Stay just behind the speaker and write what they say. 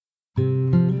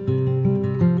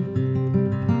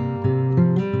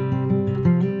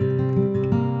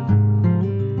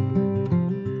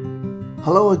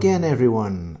Hello again,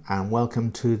 everyone, and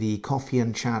welcome to the Coffee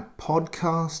and Chat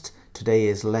podcast. Today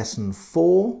is lesson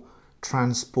 4,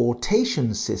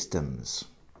 Transportation Systems.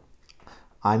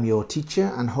 I'm your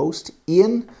teacher and host,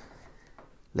 Ian.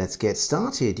 Let's get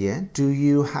started, yeah? Do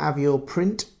you have your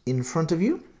print in front of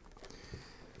you?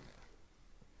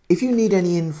 If you need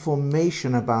any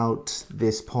information about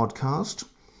this podcast,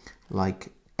 like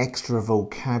extra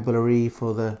vocabulary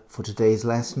for today's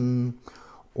lesson,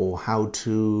 or how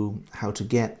to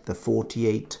get the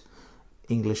 48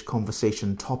 English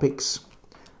conversation topics,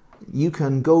 you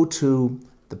can go to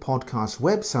the podcast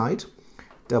website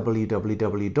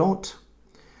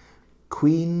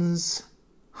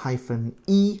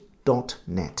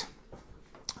www.queens-e.net.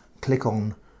 Click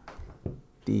on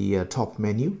the top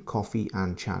menu, Coffee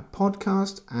and Chat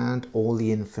Podcast, and all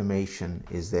the information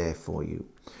is there for you.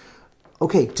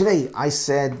 Okay, today I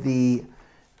said the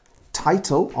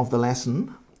title of the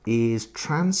lesson is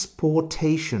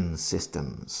Transportation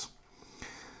Systems.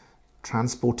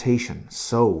 Transportation.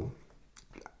 So,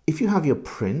 if you have your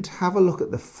print, have a look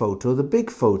at the photo, the big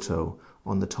photo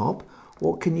on the top.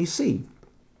 What can you see?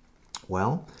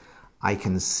 Well, I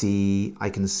can see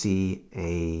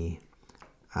a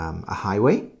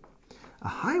highway. A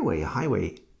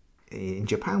highway. In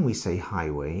Japan we say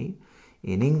highway.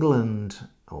 In England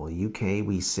or UK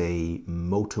we say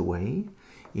motorway.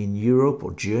 In Europe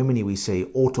or Germany we say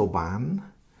Autobahn.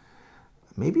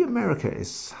 Maybe America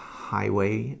is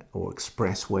highway or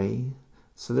expressway.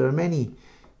 So there are many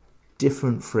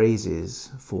different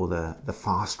phrases for the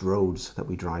fast roads that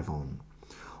we drive on.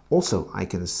 Also, I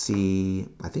can see,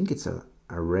 I think it's a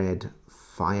red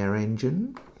fire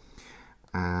engine,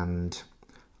 and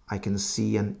I can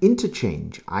see an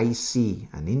interchange. I see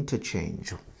an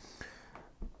interchange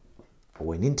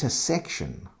or an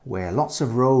intersection where lots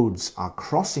of roads are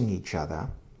crossing each other,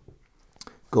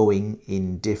 going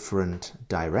in different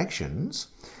directions,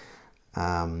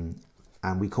 and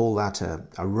we call that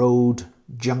a road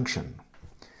junction.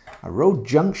 A road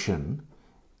junction,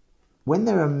 when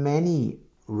there are many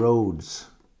roads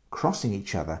crossing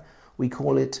each other, we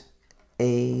call it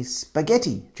a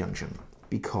spaghetti junction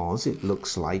because it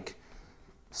looks like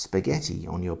spaghetti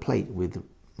on your plate with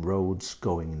roads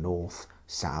going north,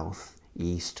 south,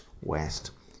 east,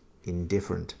 west in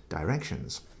different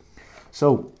directions.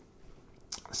 So,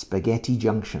 spaghetti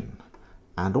junction.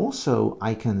 And also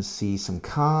I can see some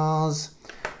cars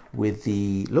with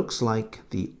looks like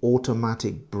the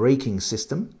automatic braking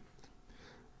system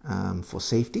for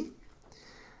safety.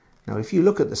 Now, if you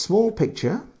look at the small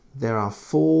picture, there are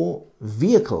 4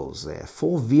 vehicles there.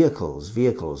 4 vehicles,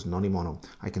 norimono.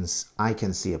 I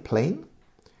can see a plane,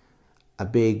 a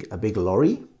big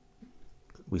lorry.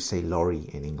 We say lorry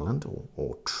in England,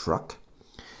 or truck.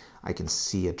 I can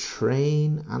see a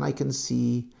train, and I can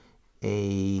see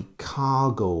a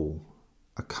cargo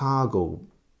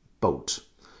boat,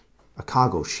 a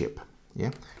cargo ship,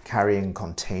 yeah, carrying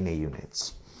container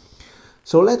units.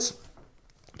 So let's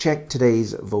check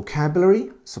today's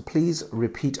vocabulary. So please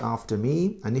repeat after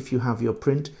me, and if you have your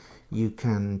print, you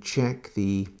can check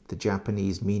the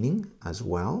Japanese meaning as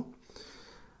well.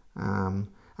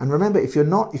 And remember, if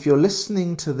you're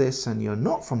listening to this and you're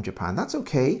not from Japan, that's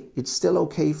okay. It's still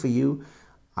okay for you.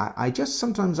 I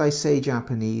sometimes say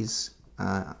Japanese.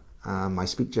 I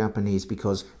speak Japanese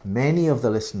because many of the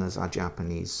listeners are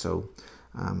Japanese. So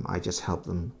I just help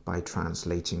them by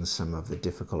translating some of the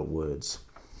difficult words.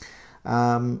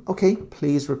 Okay,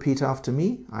 please repeat after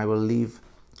me. I will leave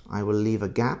a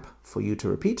gap for you to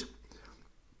repeat.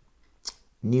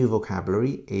 New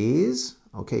vocabulary is,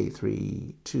 okay,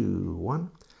 3, 2, 1.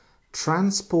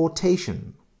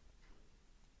 Transportation.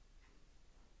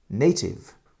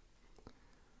 Native.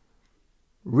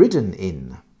 Ridden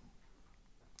in.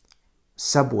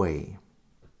 Subway.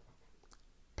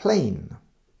 Plane.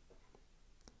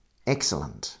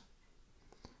 Excellent.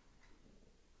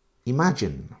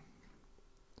 Imagine.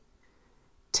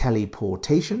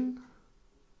 Teleportation.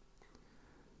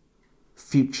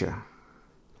 Future.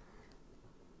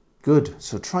 Good.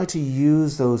 So try to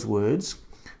use those words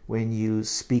when you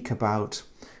speak about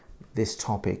this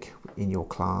topic in your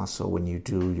class or when you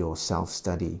do your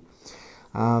self-study.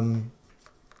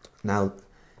 Now,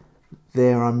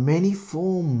 there are many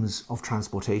forms of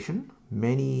transportation,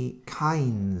 many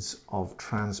kinds of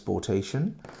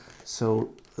transportation.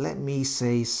 So let me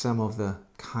say some of the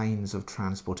kinds of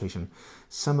transportation,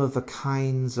 some of the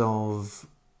kinds of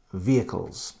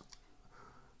vehicles,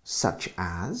 such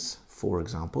as, for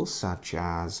example,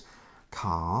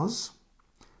 cars,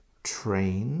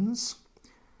 trains,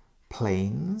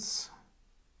 planes,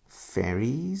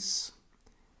 ferries,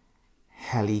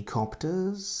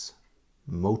 helicopters,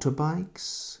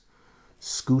 motorbikes,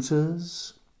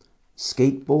 scooters,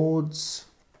 skateboards,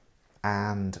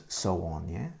 and so on,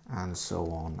 yeah? And so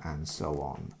on, and so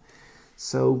on.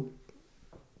 So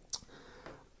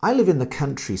I live in the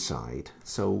countryside,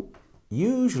 so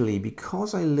usually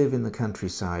because I live in the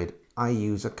countryside, I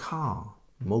use a car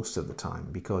most of the time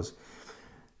because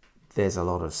there's a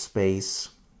lot of space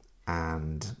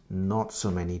and not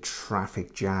so many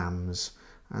traffic jams,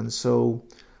 and so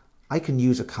I can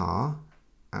use a car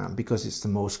because it's the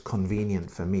most convenient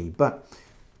for me. But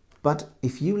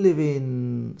if you live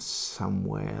in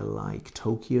somewhere like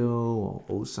Tokyo or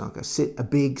Osaka, a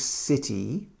big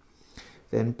city,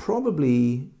 then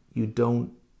probably you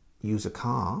don't use a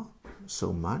car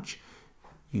so much.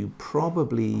 You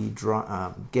probably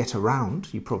get around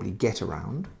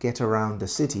the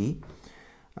city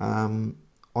on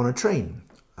a train,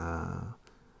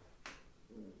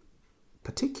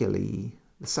 particularly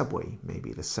the subway,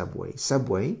 maybe the subway.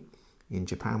 Subway, in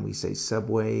Japan we say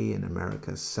subway, in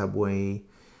America subway,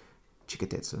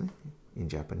 chikatetsu in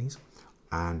Japanese.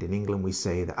 And in England we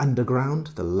say the underground,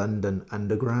 the London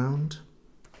Underground,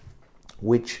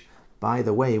 which, by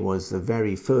the way, was the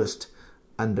very first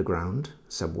underground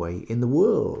subway in the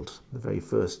world, the very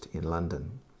first in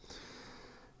London.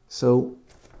 So,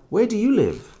 where do you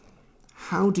live?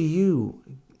 How do you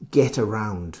get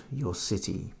around your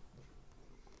city?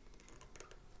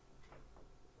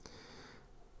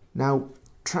 Now,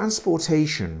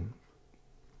 transportation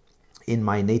in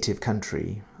my native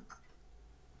country,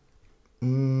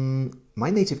 my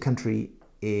native country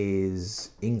is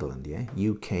England, yeah,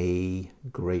 UK,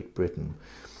 Great Britain.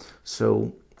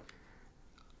 So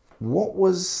what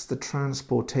was the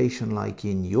transportation like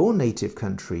in your native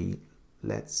country,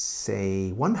 let's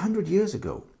say 100 years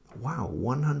ago? Wow,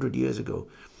 100 years ago.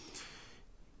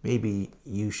 Maybe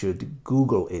you should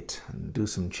Google it and do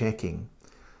some checking.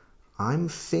 I'm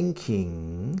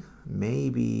thinking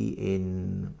maybe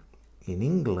in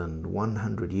England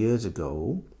 100 years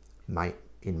ago,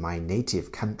 in my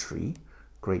native country,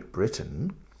 Great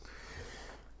Britain,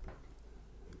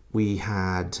 we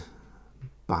had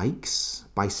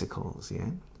bicycles, yeah?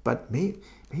 But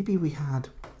maybe we had,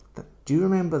 do you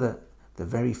remember the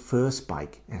very first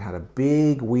bike? It had a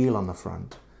big wheel on the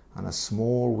front and a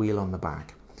small wheel on the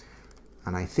back.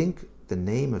 And I think the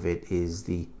name of it is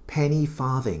the penny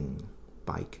farthing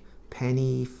bike.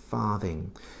 Penny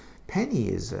farthing. Penny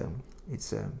is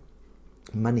it's a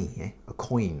money, eh? A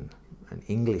coin, an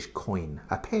English coin,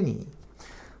 a penny.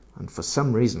 And for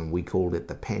some reason we called it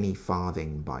the penny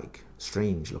farthing bike.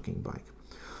 Strange looking bike.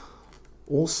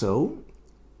 Also,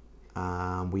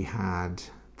 we had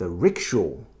the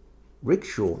rickshaw.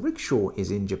 Rickshaw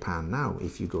is in Japan now.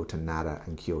 If you go to Nara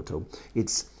and Kyoto,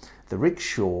 the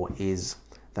rickshaw is,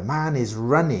 the man is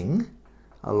running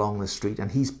along the street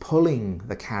and he's pulling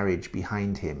the carriage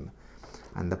behind him,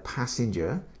 and the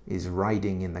passenger is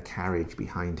riding in the carriage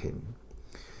behind him.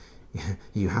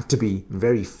 You have to be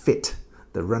very fit.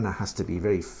 The runner has to be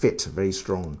very fit, very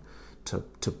strong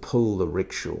to pull the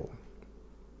rickshaw.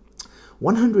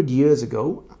 100 years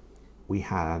ago, we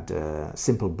had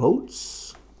simple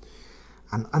boats,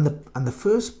 and the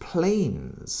first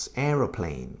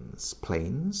aeroplanes,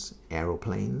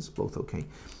 both okay.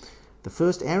 The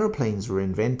first aeroplanes were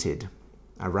invented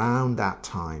around that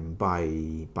time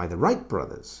by the Wright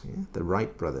brothers. Yeah? The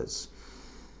Wright brothers,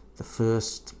 the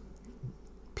first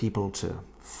people to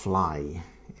fly.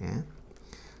 Yeah?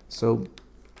 So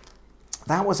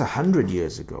that was 100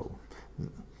 years ago.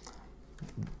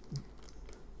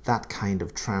 That kind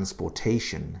of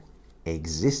transportation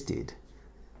existed.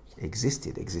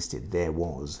 There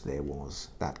was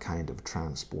that kind of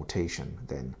transportation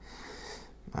then.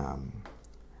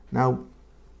 Now,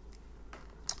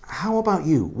 how about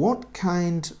you? What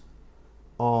kind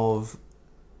of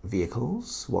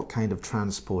vehicles, what kind of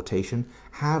transportation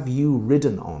have you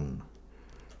ridden on?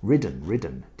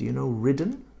 Ridden. Do you know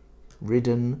ridden?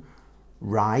 Ridden,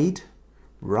 ride,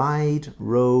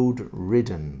 rode,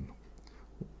 ridden.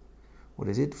 What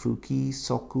is it? Fuki,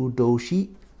 soku,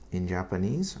 doshi in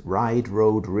Japanese. Ride,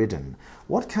 rode, ridden.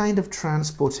 What kind of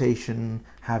transportation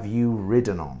have you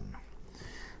ridden on?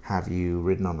 Have you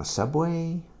ridden on a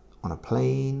subway, on a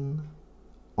plane,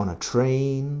 on a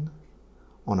train,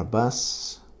 on a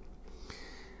bus?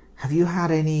 Have you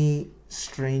had any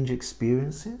strange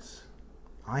experiences?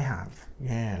 I have.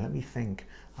 Yeah, let me think.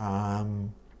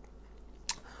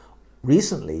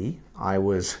 Recently, I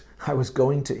was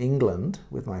going to England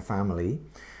with my family,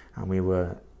 and we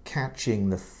were catching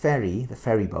the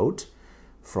ferry boat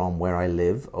from where I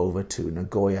live over to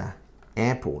Nagoya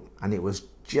Airport, and it was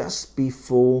just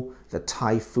before the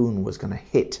typhoon was going to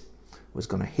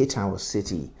hit our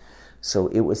city. So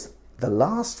it was the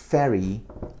last ferry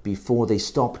before they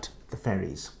stopped the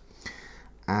ferries.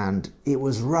 And it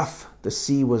was rough. The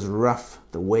sea was rough.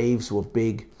 The waves were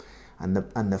big, and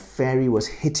the ferry was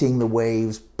hitting the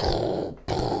waves.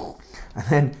 And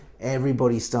then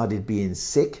everybody started being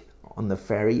sick on the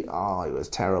ferry. Oh, it was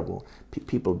terrible.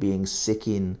 People being sick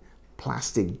in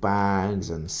plastic bags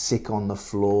and sick on the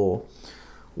floor.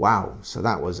 Wow. So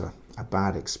that was a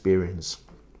bad experience.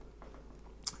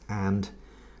 And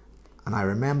I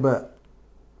remember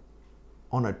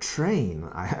on a train,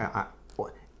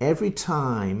 every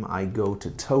time I go to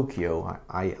Tokyo,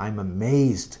 I'm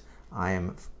amazed. I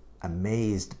am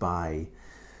amazed by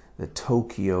the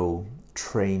Tokyo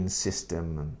train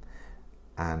system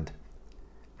and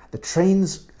the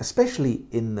trains, especially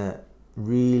in the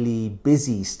really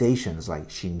busy stations like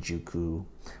Shinjuku,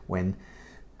 when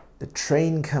the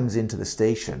train comes into the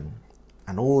station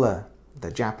and all the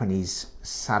Japanese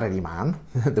salaryman,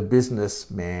 the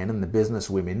businessmen and the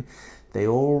businesswomen, they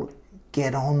all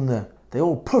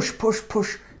push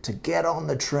to get on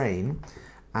the train,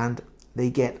 and they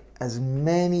get as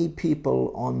many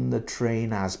people on the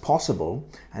train as possible,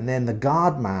 and then the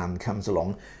guard man comes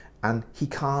along and he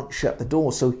can't shut the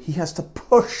door, so he has to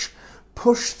push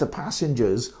the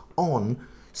passengers on,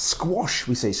 squash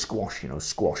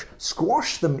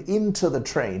them into the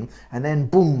train, and then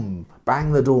boom,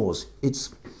 bang the doors. It's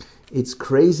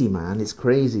crazy, man. It's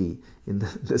crazy in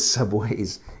the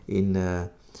subways in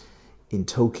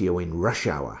Tokyo in rush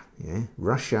hour. Yeah,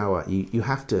 rush hour. You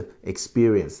have to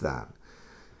experience that.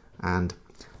 And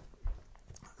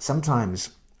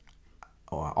sometimes,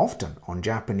 or often on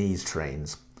Japanese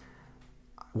trains,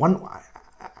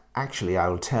 actually I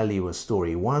will tell you a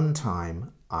story. One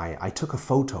time I took a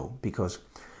photo because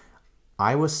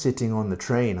I was sitting on the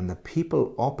train and the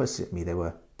people opposite me, there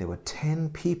were 10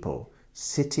 people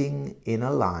sitting in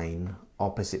a line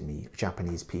opposite me,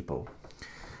 Japanese people.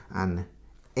 And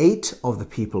 8 of the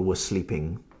people were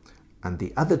sleeping and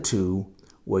the other 2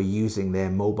 were using their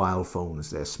mobile phones,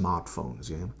 their smartphones.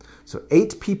 Yeah? So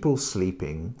 8 people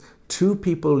sleeping, 2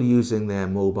 people using their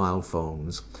mobile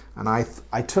phones. And I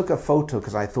took a photo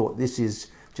because I thought this is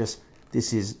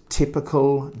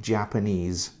typical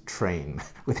Japanese train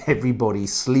with everybody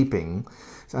sleeping.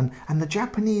 And the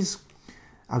Japanese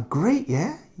are great,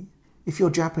 yeah? If you're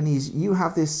Japanese, you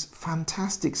have this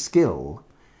fantastic skill.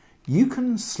 You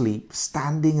can sleep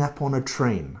standing up on a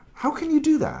train. How can you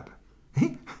do that?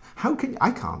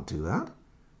 I can't do that.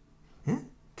 Yeah?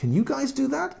 Can you guys do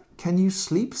that? Can you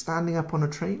sleep standing up on a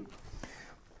train?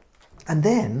 And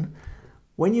then,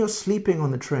 when you're sleeping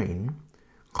on the train,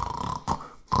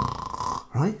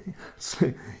 right?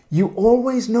 So you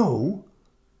always know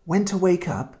when to wake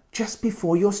up just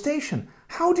before your station.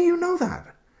 How do you know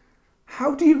that?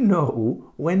 How do you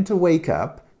know when to wake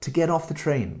up to get off the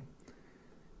train?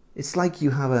 It's like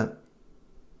you have a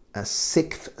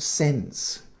sixth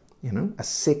sense, a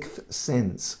sixth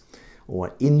sense,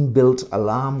 or inbuilt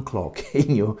alarm clock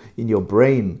in your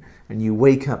brain, and you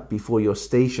wake up before your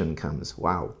station comes.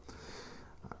 Wow,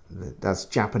 that's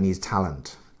Japanese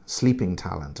talent, sleeping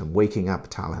talent and waking up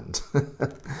talent.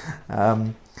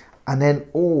 And then,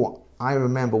 I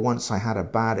remember once I had a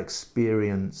bad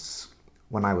experience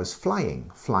when I was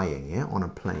flying, yeah, on a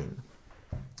plane.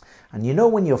 And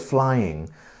when you're flying,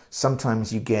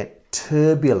 sometimes you get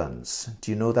turbulence.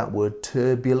 Do you know that word,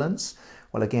 turbulence?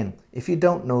 Well, again, if you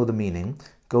don't know the meaning,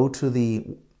 go to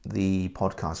the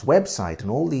podcast website, and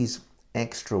all these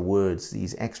extra words,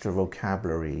 these extra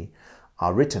vocabulary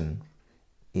are written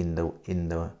in the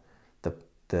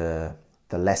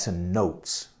lesson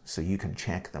notes, so you can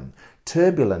check them.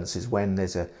 Turbulence is when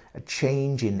there's a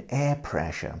change in air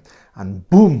pressure, and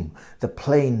boom, the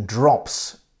plane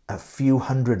drops a few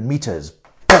hundred meters,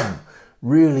 boom,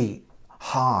 really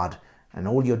hard, and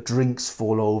all your drinks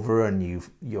fall over, and you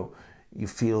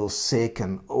feel sick,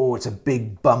 and it's a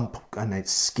big bump, and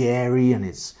it's scary, and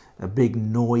it's a big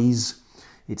noise.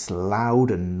 It's loud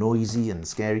and noisy and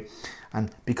scary, and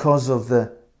because of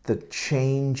the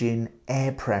change in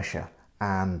air pressure,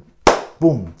 and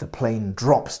boom, the plane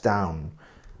drops down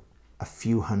a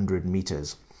few hundred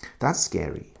meters. That's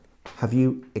scary. Have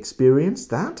you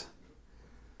experienced that?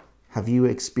 Have you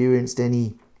experienced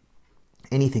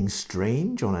anything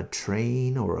strange on a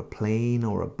train or a plane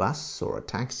or a bus or a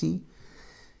taxi?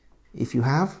 If you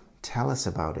have, tell us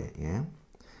about it, yeah?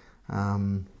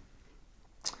 I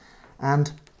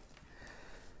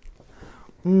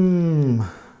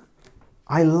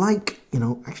I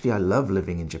love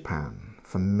living in Japan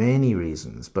for many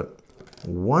reasons, but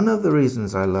one of the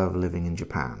reasons I love living in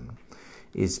Japan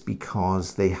is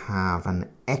because they have a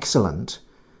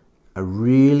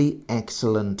really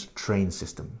excellent train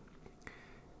system.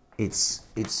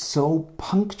 it's so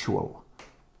punctual.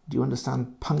 Do you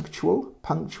understand punctual?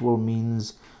 Punctual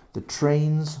means the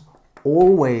trains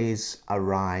always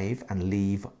arrive and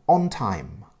leave on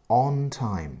time. On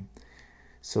time.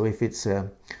 So if it's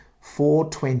a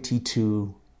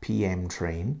 4:22 p.m.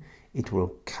 train, it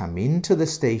will come into the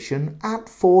station at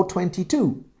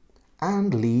 4:22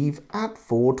 and leave at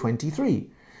 4:23.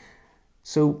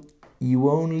 So you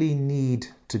only need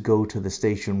to go to the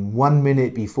station 1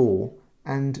 minute before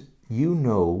and you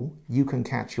know you can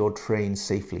catch your train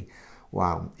safely.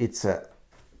 Wow, it's a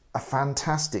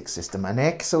fantastic system, an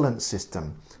excellent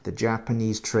system. The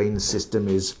Japanese train system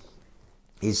is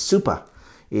super.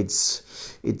 It's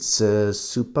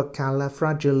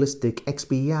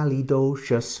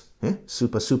supercalifragilisticexpialidocious.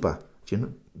 Super. Do you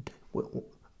know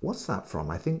what's that from?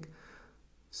 I think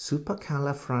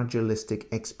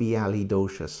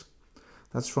supercalifragilisticexpialidocious.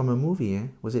 That's from a movie, eh?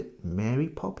 Was it Mary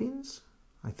Poppins?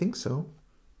 I think so.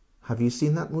 Have you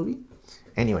seen that movie?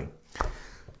 Anyway,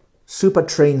 super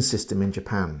train system in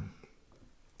Japan.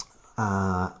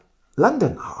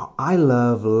 London. I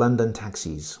love London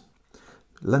taxis.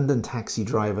 London taxi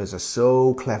drivers are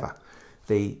so clever.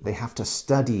 They have to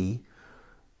study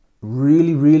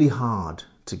really, really hard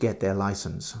to get their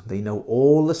license. They know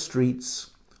all the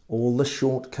streets, all the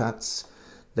shortcuts.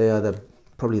 They are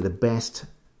probably the best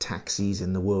taxis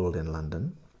in the world in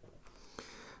London.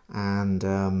 And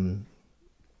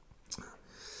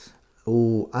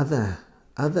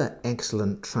other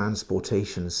excellent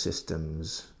transportation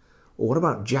systems. What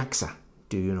about JAXA?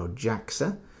 Do you know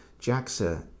JAXA?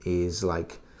 JAXA is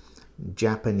like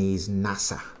Japanese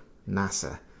NASA,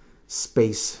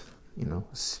 space,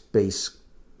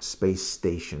 space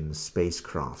station,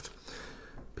 spacecraft.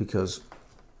 Because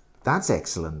that's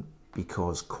excellent,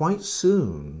 because quite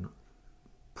soon,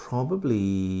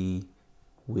 probably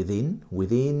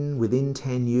within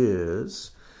 10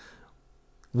 years,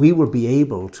 we will be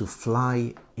able to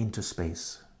fly into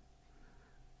space.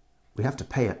 We have to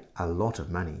pay a lot of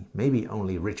money. Maybe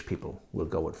only rich people will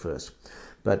go at first.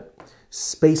 But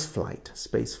space flight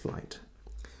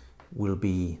will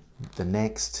be the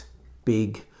next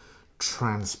big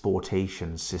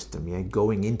transportation system. Yeah,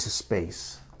 going into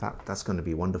space. That's going to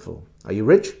be wonderful. Are you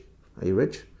rich? Are you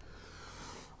rich?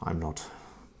 I'm not.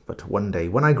 But one day,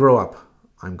 when I grow up,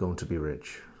 I'm going to be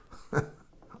rich.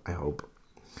 I hope.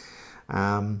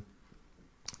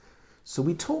 So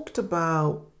we talked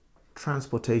about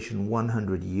transportation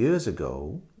 100 years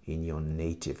ago in your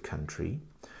native country.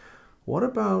 What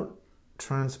about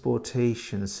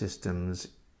transportation systems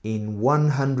in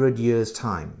 100 years'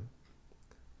 time?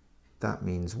 That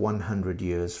means 100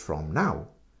 years from now.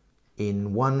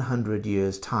 In 100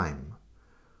 years' time.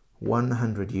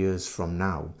 100 years from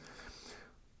now.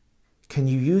 Can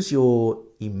you use your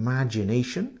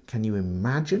imagination? Can you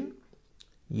imagine?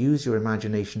 Use your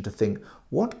imagination to think,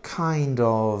 what kind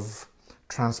of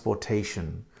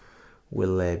transportation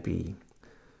will there be?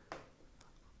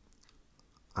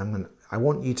 I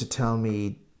want you to tell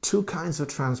me 2 kinds of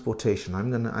transportation.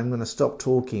 I'm gonna stop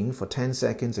talking for 10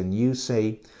 seconds and you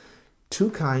say 2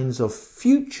 kinds of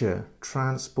future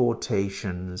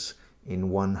transportations in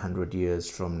 100 years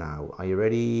from now. Are you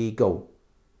ready? Go.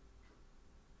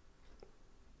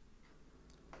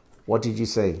 What did you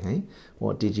say? Eh?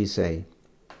 What did you say?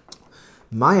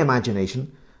 My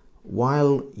imagination,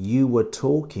 while you were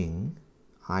talking,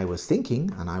 I was thinking,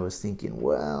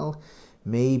 well,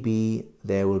 maybe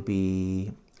there will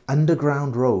be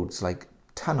underground roads, like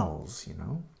tunnels,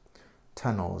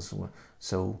 tunnels.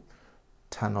 So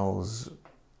tunnels,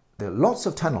 there are lots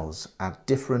of tunnels at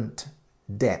different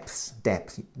depth,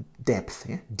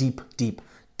 yeah? deep,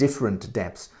 different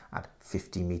depths at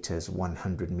 50 meters,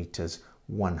 100 meters,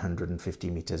 150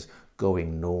 meters,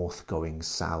 going north, going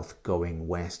south, going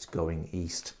west, going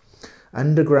east.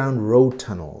 Underground road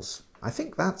tunnels. I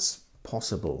think that's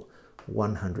possible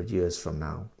 100 years from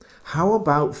now. How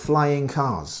about flying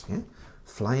cars? Yeah?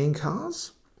 Flying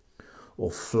cars?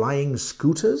 Or flying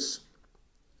scooters?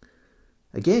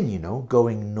 Again,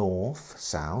 going north,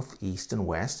 south, east and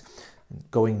west.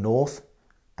 Going north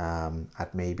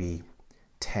at maybe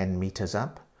 10 meters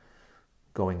up.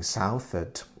 Going south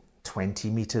at 20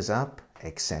 meters up,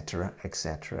 etc.,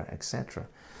 etc., etc.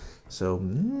 So,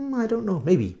 I don't know,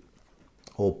 maybe.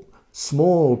 Or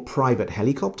small private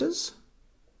helicopters,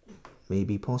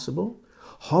 maybe possible.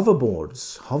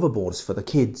 Hoverboards for the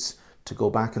kids to go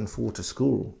back and forth to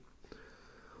school.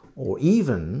 Or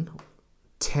even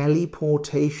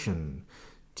teleportation.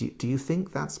 Do you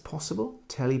think that's possible?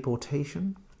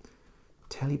 Teleportation?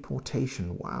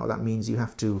 Teleportation, wow, that means you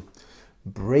have to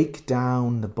break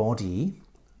down the body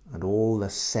and all the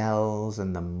cells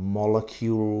and the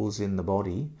molecules in the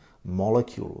body,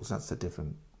 molecules. That's a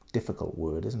difficult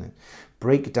word, isn't it?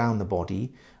 Break down the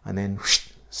body and then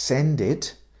send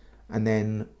it and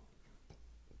then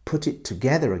put it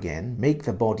together again, make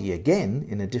the body again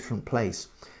in a different place.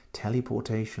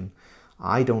 Teleportation.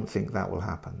 I don't think that will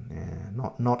happen. Yeah,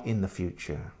 not in the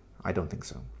future. I don't think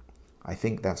so. I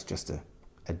think that's just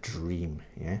a dream.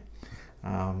 Yeah.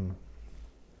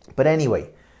 But anyway,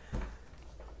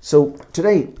 so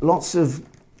today lots of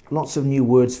new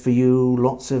words for you,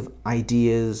 lots of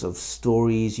ideas of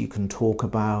stories you can talk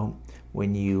about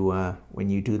when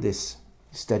you do this,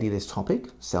 study this topic,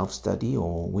 self-study,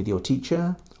 or with your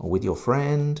teacher or with your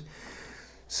friend.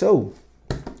 So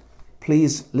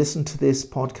please listen to this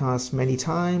podcast many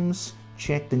times,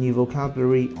 check the new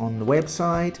vocabulary on the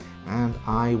website, and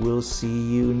I will see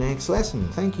you next lesson.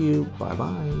 Thank you.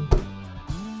 Bye-bye.